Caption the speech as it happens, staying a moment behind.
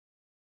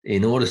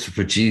in order to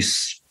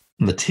produce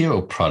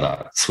material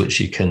products, which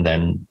you can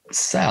then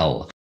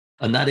sell.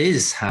 And that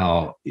is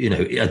how,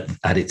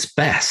 at its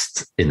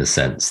best, in a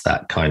sense,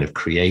 that kind of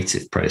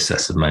creative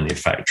process of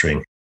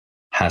manufacturing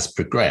has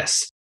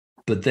progressed.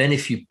 But then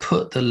if you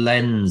put the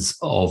lens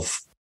of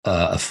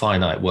a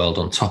finite world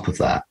on top of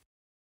that,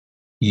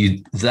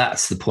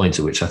 that's the point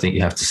at which I think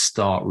you have to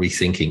start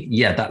rethinking,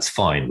 yeah, that's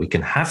fine. We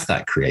can have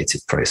that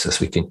creative process.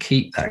 We can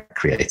keep that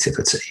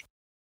creativity.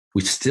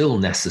 We're still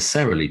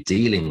necessarily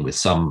dealing with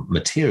some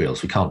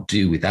materials. We can't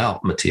do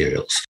without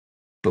materials,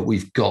 but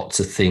we've got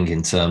to think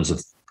in terms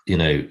of,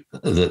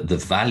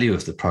 the value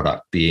of the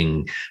product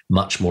being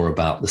much more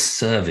about the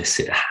service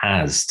it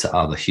has to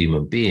other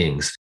human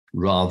beings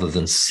rather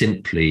than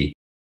simply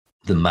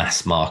the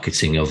mass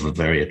marketing of a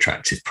very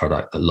attractive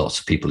product that lots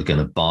of people are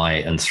going to buy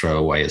and throw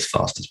away as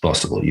fast as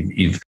possible.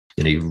 You've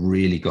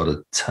really got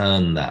to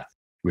turn that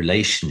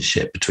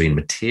relationship between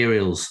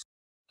materials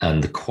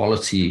and the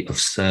quality of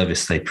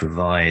service they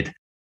provide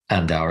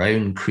and our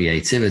own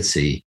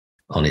creativity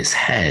on its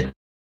head,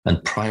 and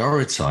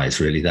prioritize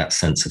really that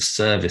sense of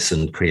service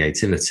and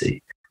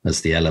creativity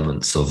as the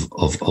elements of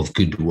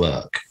good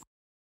work.